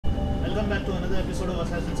back to another episode of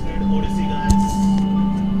Assassin's Creed Odyssey, guys.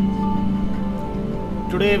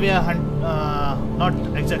 Today we are not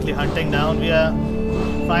exactly hunting down, we are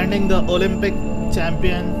finding the Olympic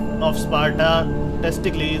champion of Sparta,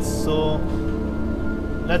 Testicles, so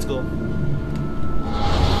let's go.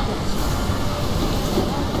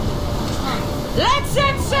 Let's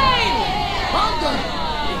set sail! Hunter!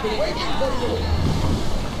 We've been waiting for you!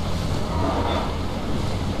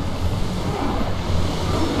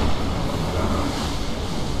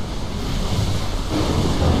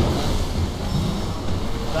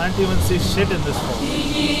 Can't even see shit in this phone.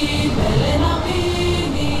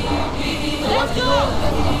 Let's go!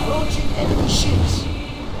 Approaching enemy ships.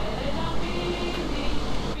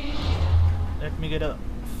 Let me get a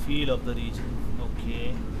feel of the region.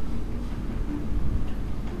 Okay.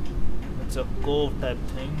 It's a cove type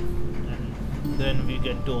thing, and then we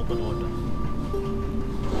get to open water.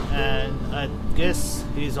 And I guess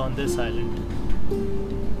he's on this island.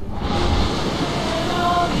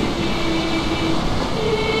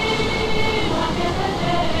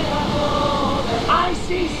 I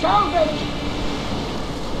see salvage!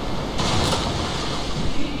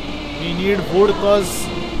 We need wood because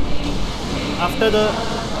after the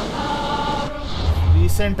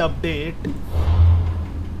recent update,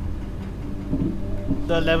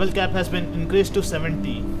 the level cap has been increased to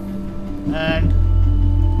 70 and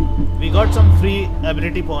we got some free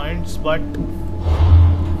ability points, but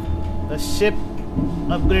the ship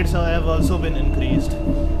upgrades have also been increased,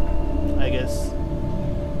 I guess.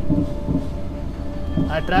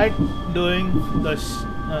 I tried doing the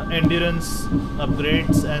endurance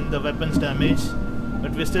upgrades and the weapons damage,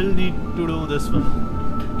 but we still need to do this one.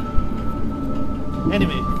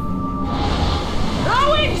 Anyway.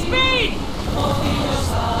 Rowing speed!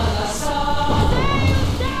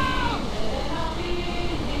 Sails down!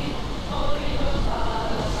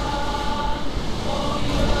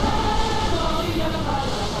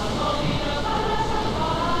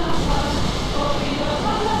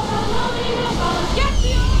 Get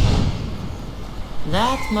the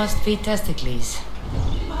That must be Testicles.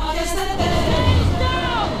 sails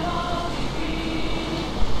down!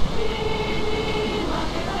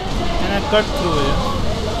 Can I cut through here?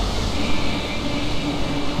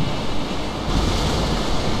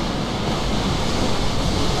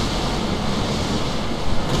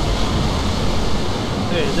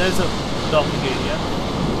 Hey, there's a docking area.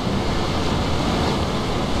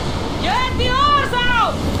 Get the oars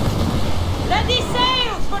out! Ready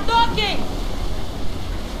sails for docking!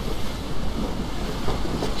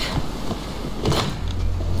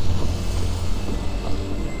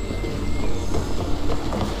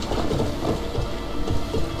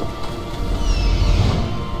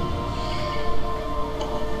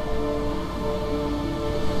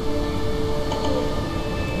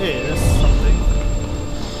 Hey, there's something.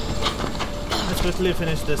 Let's quickly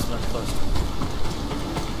finish this one first.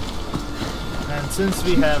 And since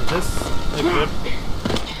we have this equipped,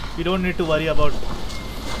 we don't need to worry about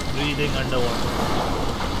breathing underwater.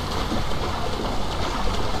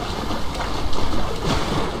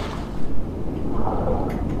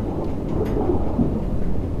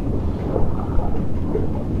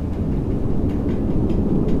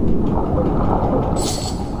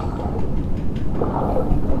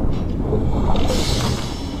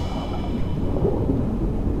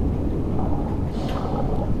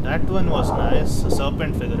 That one was nice, a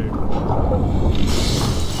serpent figurehead.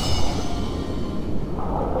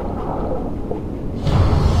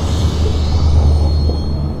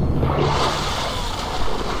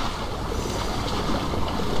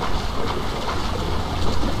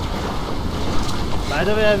 By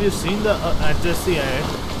the way, have you seen the address I had?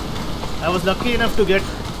 I was lucky enough to get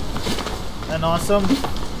an awesome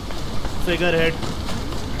figurehead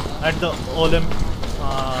at the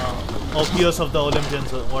Okios of the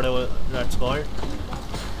Olympians, or whatever that's called.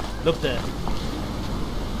 Look there.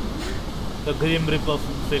 The Grim Reaper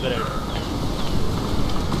figurehead.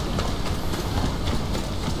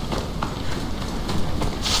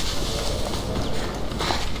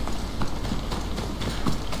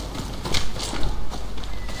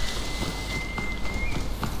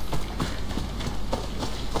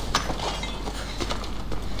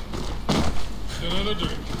 Another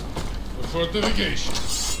drink. For fortification.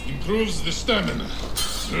 Improves the stamina.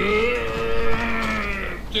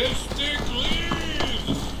 Testicles!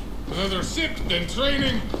 Another sip, then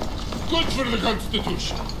training. Good for the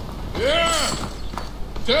constitution. Yeah!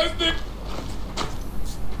 Testic!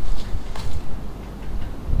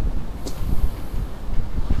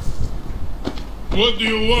 What do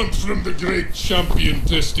you want from the great champion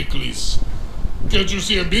Testicles? Can't you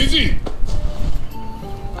see I'm busy?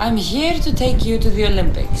 I'm here to take you to the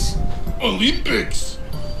Olympics. Olympics?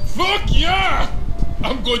 Fuck yeah!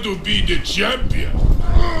 I'm going to be the champion.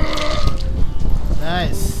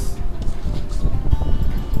 Nice.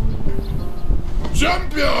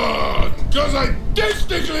 Champion! Cause I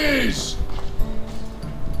testicles!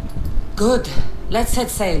 Good. Let's set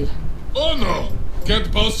sail. Oh no,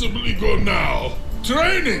 can't possibly go now.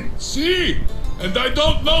 Training, see? And I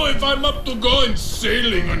don't know if I'm up to going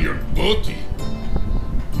sailing on your boaty.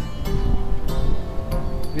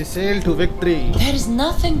 We sail to victory. There's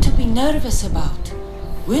nothing to be nervous about.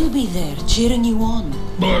 We'll be there cheering you on.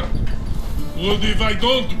 But what if I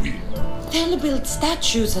don't win? They'll build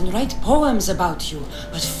statues and write poems about you.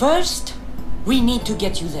 But first, we need to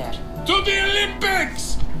get you there. To the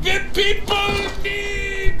Olympics! The people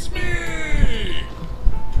need me!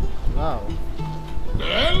 Wow.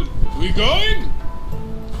 Well, we going?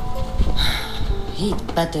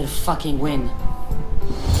 He'd better fucking win.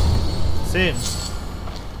 Same.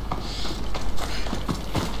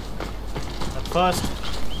 But first,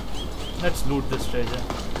 let's loot this treasure.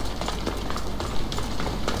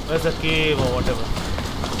 Where's the cave or whatever?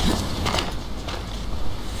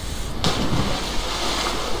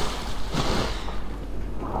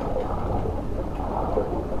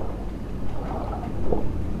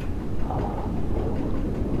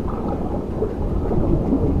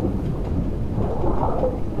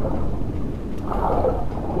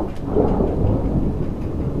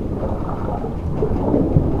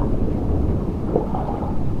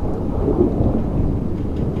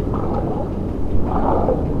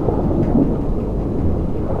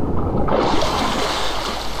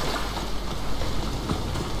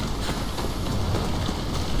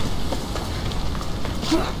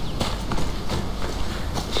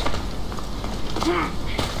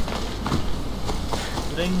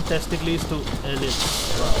 Bring testicles to Alice.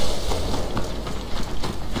 Wow.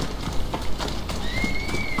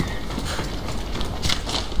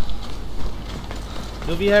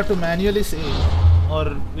 Do we have to manually save,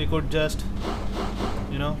 or we could just,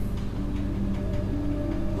 you know,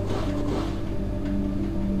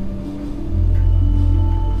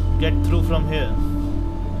 get through from here?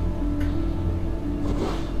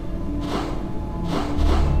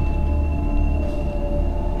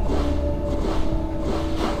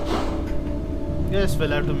 Yes,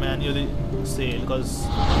 we'll have to manually sail because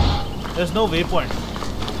there's no waypoint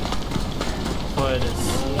for this.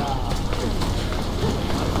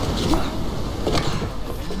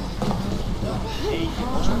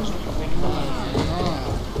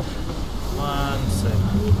 One sec.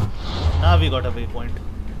 Now we got a waypoint.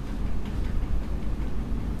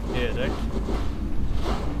 Here, right?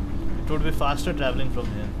 It would be faster traveling from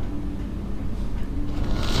here.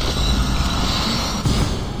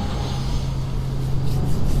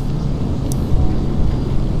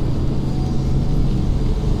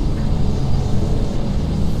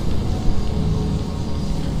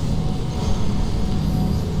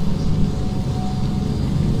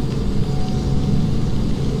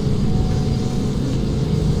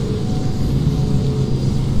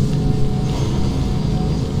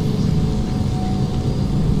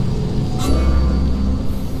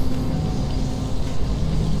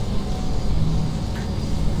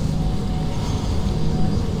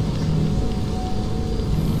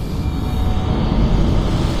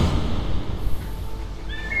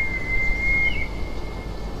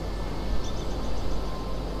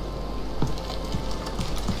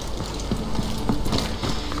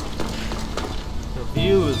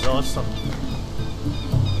 View is awesome.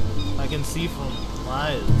 I can see from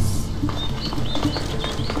miles.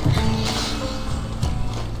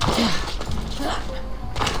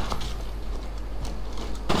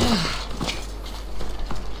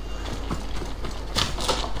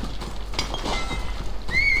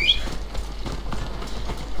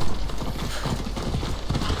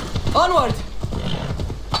 Onward!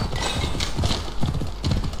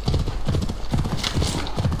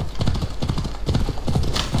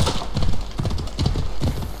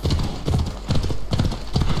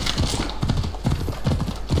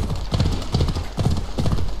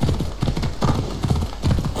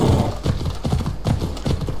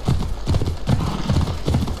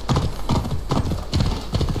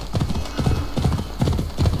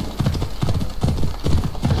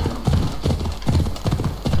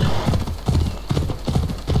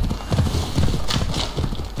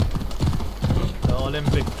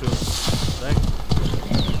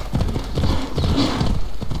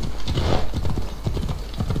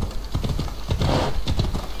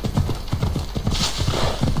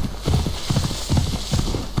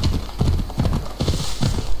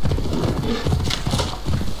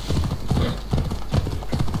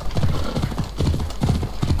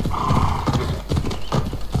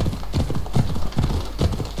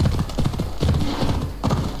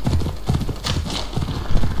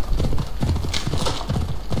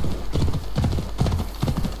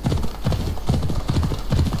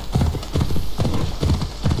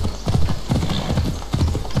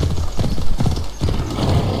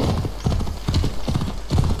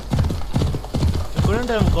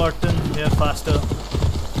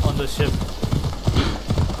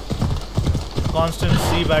 constant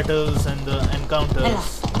sea battles and the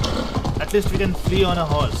encounters, at least we can flee on a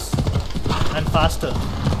horse and faster.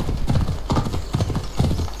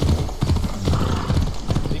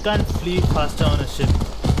 We can't flee faster on a ship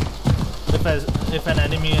if an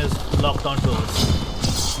enemy is locked onto us.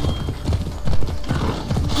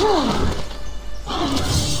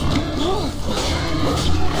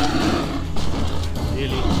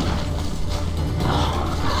 Really?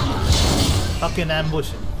 Fucking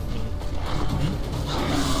ambushing.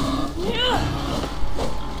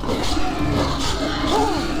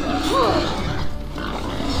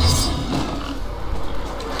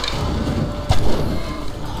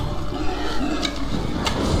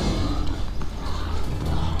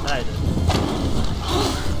 Right.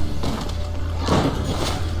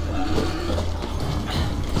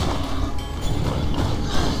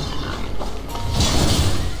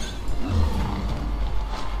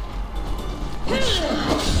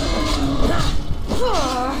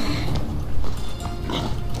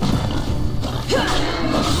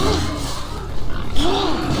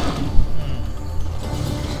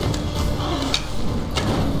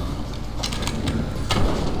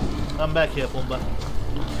 Come back here, Pumbaa.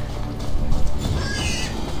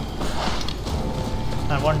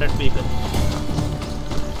 I want that beacon.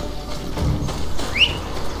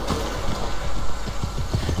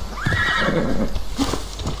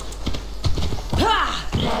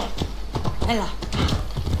 Ella.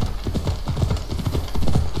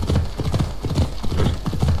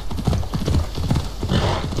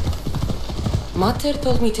 Mater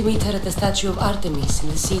told me to meet her at the statue of Artemis in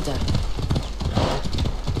the cedar.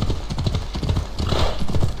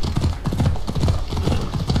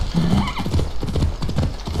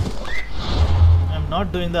 I'm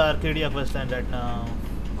not doing the Arcadia questline right now.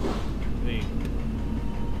 Wait.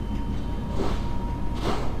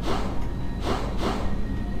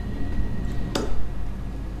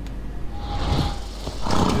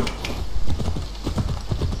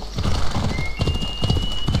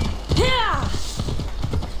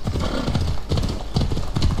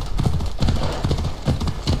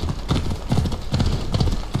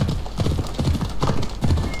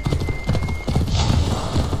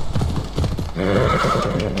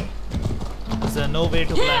 Is there no way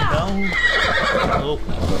to climb down? Nope.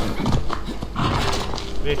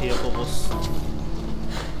 Wait here, Phobos.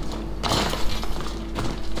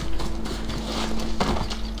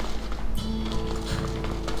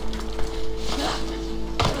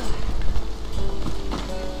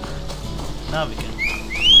 Now we can.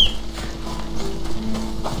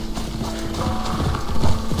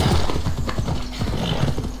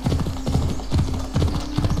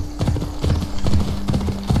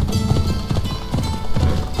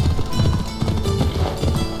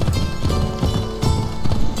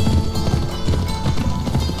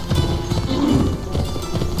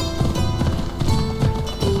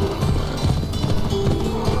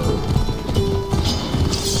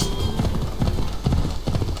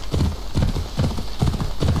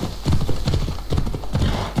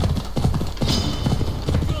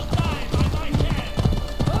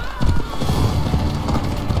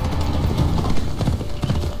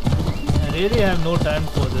 I really have no time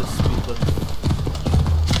for this, people.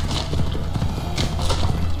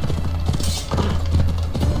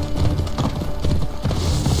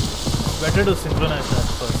 Better to synchronize that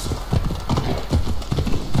first.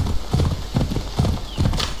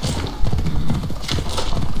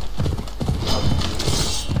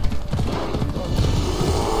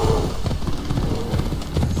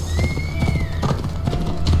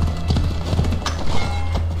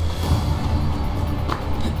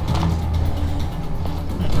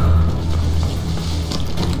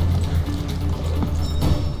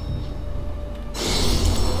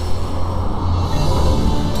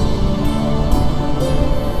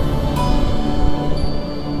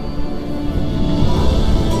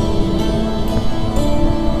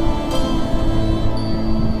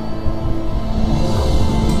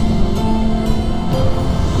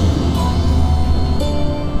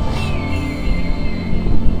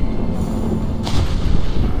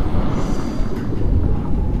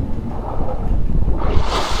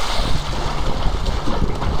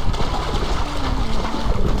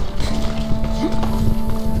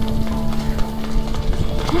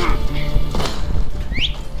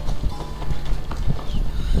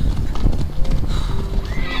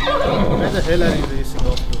 Where the hell are you racing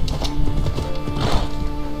off to?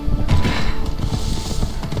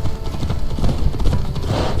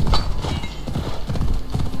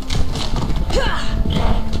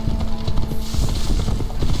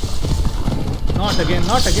 Not again,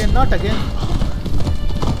 not again, not again.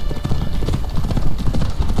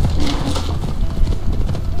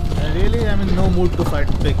 in no mood to fight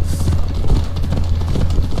pigs.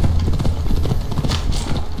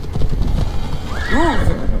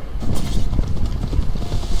 Move!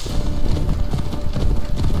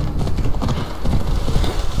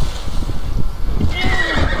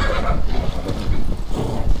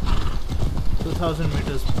 2,000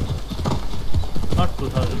 meters. Not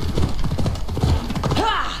 2,000.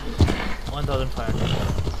 1,500.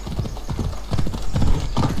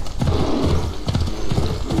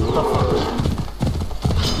 What the fuck?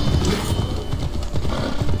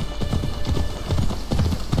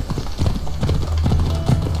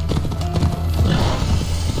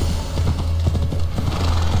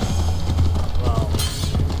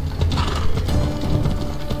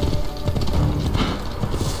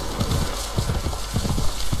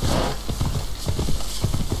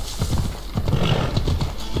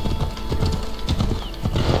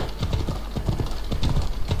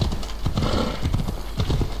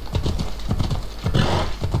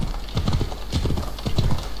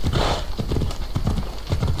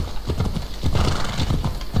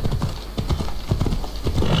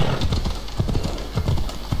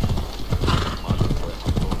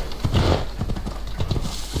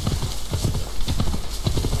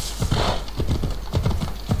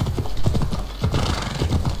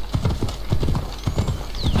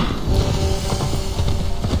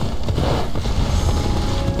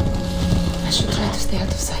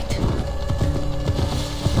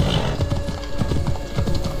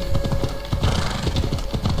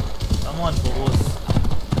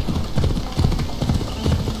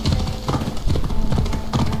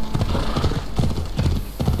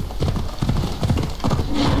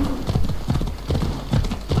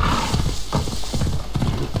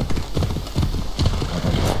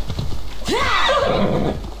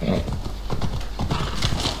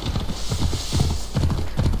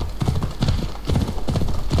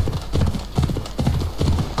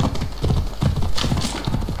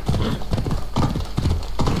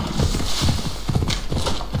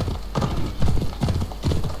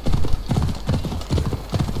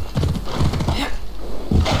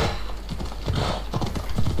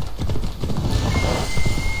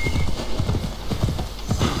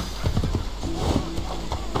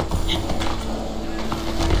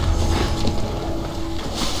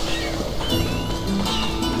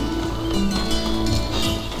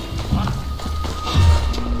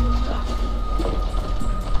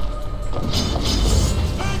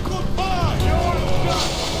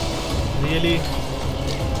 Really?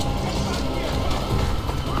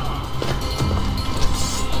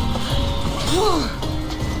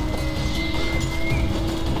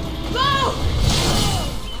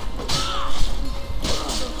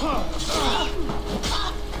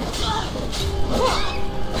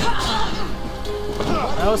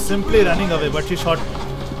 I was simply running away, but she shot me.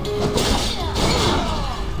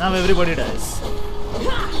 Now everybody dies.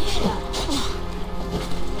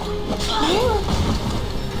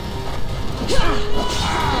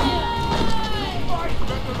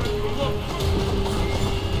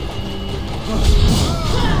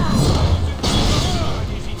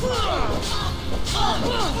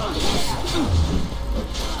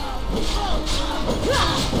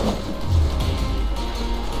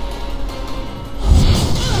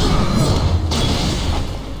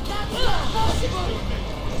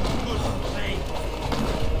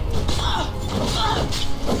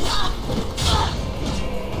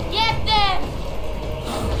 Get them!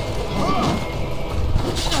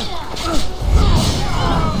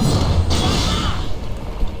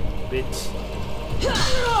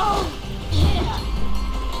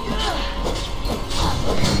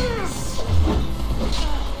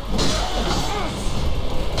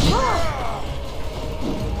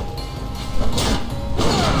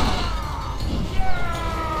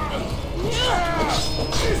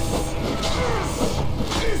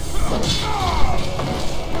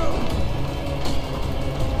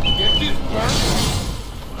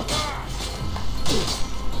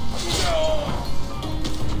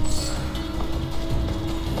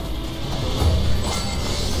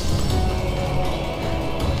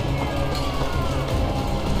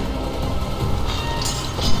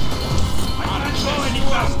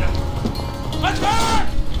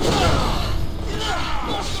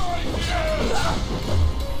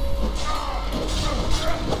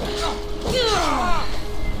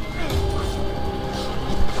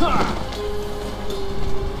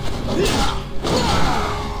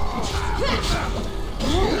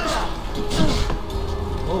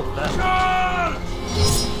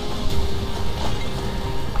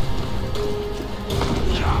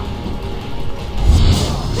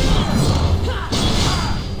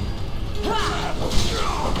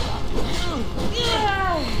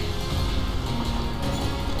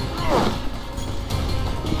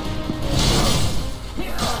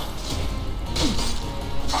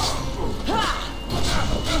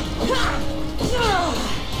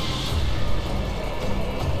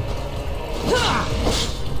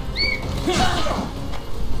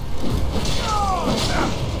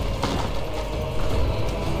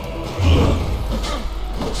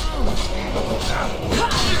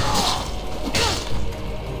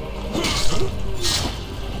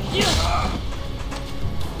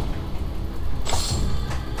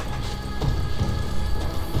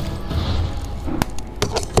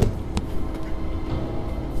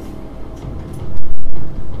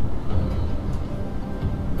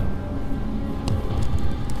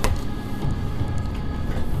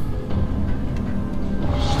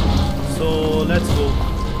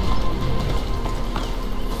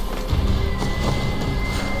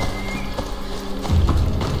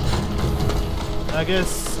 I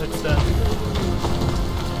guess it's done.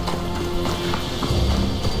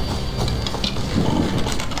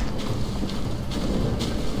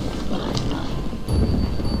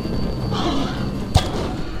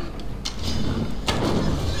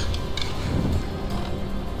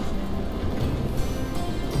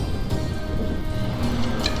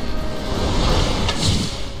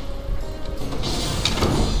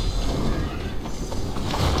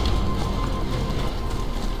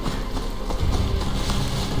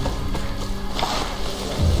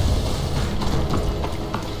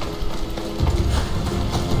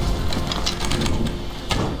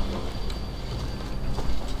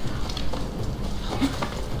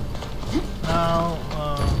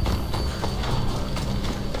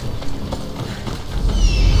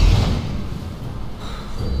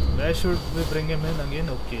 Where should we bring him in again?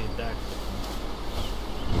 Okay, that.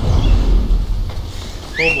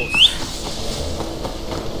 Hobos.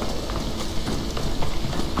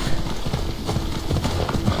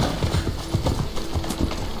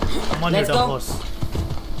 Come on, you dumb horse.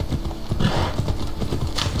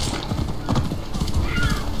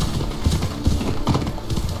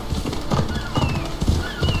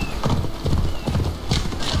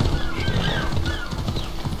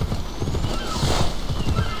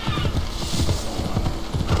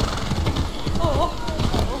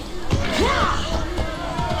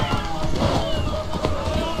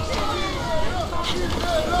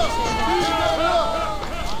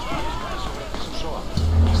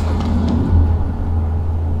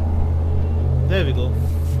 There we go.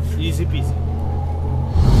 Easy peasy.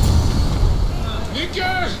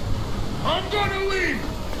 Nika! I'm gonna win!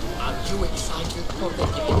 Are you excited for the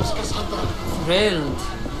games, Cassandra? Thrilled.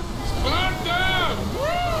 Sparta!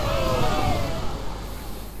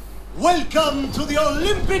 Welcome to the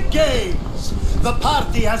Olympic Games! The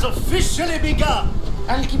party has officially begun!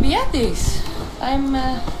 Alcibiades, I'm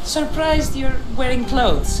surprised you're wearing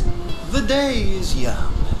clothes. The day is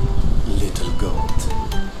young, little goat.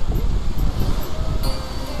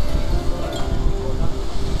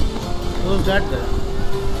 Who's that guy?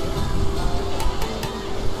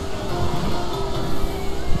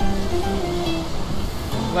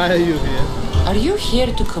 Why are you here? Are you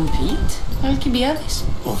here to compete, Alcibiades?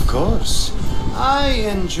 Of course. I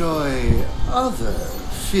enjoy other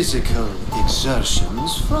physical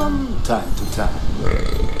exertions from time to time.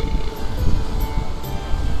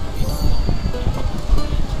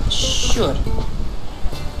 Sure.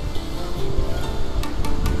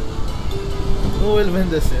 Who will win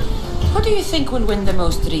this year? Who do you think will win the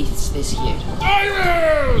most wreaths this year? I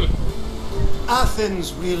will!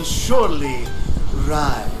 Athens will surely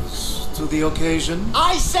rise to the occasion.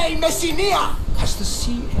 I say Messinia! Has the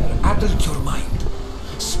sea air addled your mind?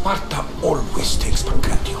 Sparta always takes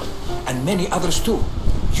Pancration, and many others too.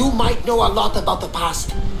 You might know a lot about the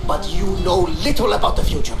past, but you know little about the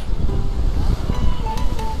future.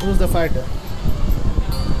 Who's the fighter?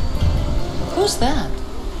 Who's that?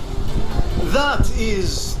 That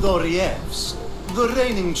is Thorievs, the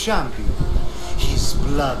reigning champion. He's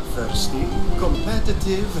bloodthirsty,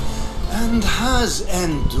 competitive, and has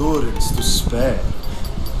endurance to spare.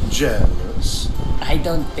 Jealous? I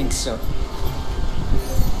don't think so.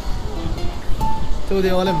 To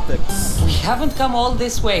the Olympics. We haven't come all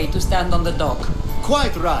this way to stand on the dock.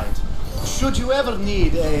 Quite right. Should you ever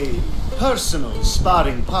need a personal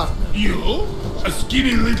sparring partner? You? A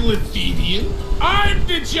skinny little Athenian? I'm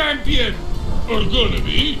the champion! Or gonna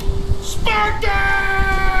be.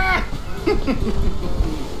 Sparta!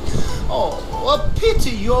 Oh, a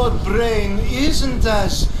pity your brain isn't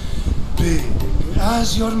as big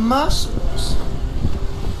as your muscles.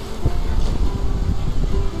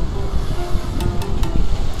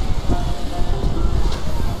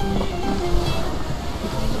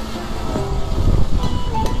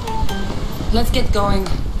 Let's get going.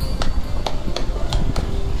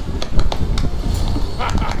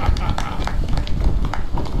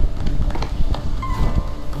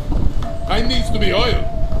 I needs to be oil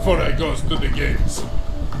before I goes to the games.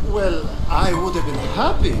 Well, I would have been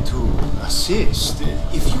happy to assist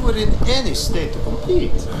if you were in any state to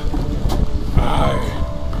compete. I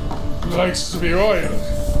likes to be oil.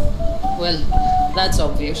 Well, that's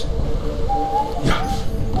obvious. Yeah.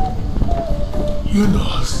 You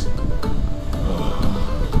knows.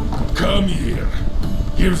 Come here.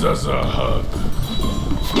 Gives us a hug.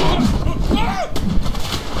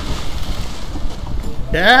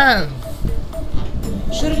 Damn!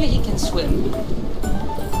 Surely he can swim.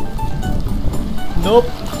 Nope.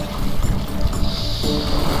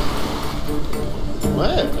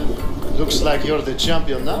 Well, looks like you're the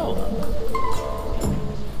champion now.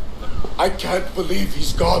 I can't believe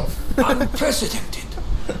he's gone. Unprecedented.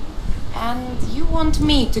 And you want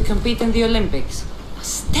me to compete in the Olympics?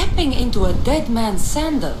 Stepping into a dead man's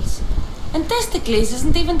sandals. And Testicles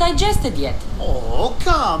isn't even digested yet. Oh,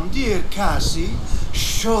 come, dear Cassie.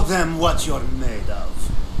 Show them what you're made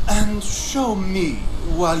of. And show me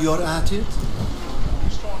while you're at it.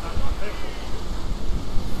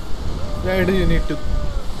 Where do you need to...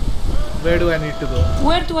 Where do I need to go?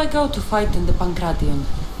 Where do I go to fight in the Pancration?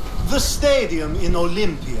 The stadium in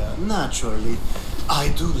Olympia, naturally. I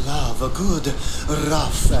do love a good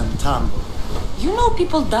rough and tumble. You know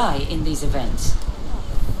people die in these events.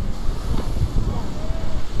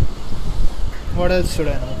 What else should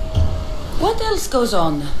I know? What else goes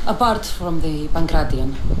on, apart from the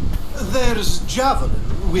Pancration? There's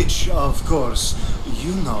javelin, which, of course,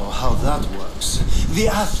 you know how that works. The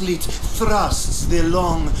athlete thrusts the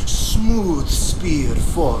long, smooth spear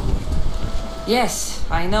forward. Yes,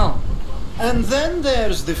 I know. And then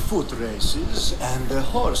there's the foot races and the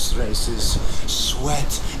horse races.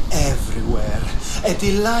 Sweat everywhere. A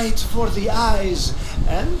delight for the eyes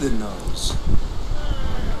and the nose.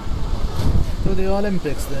 To the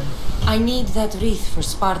Olympics then. I need that wreath for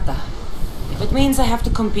Sparta. If it means I have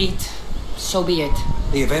to compete, so be it.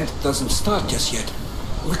 The event doesn't start just yet.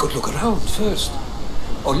 We could look around first.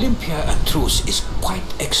 Olympia at truce is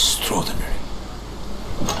quite extraordinary.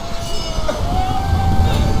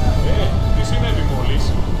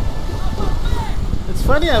 It's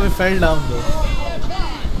funny how we fell down though.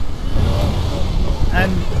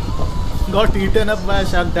 And got eaten up by a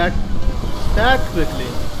shark that quickly.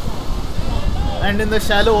 And in the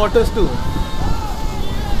shallow waters too.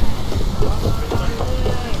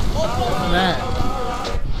 Man.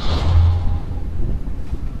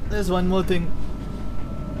 There's one more thing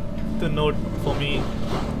to note for me.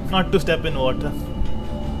 Not to step in water.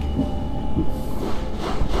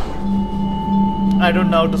 I don't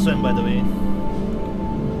know how to swim, by the way.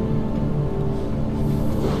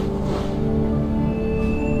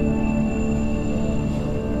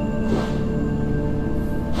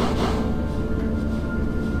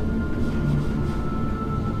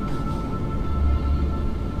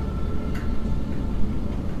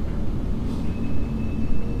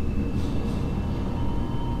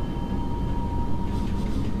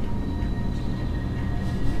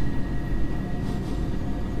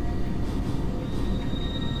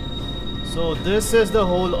 So this is the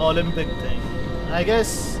whole Olympic thing. I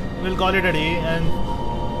guess we'll call it a day and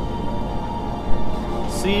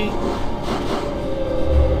see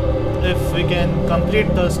if we can complete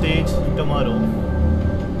the stage tomorrow.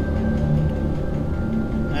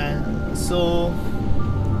 And so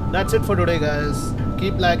that's it for today, guys.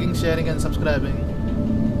 Keep liking, sharing and subscribing.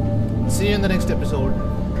 See you in the next episode.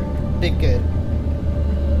 Take care.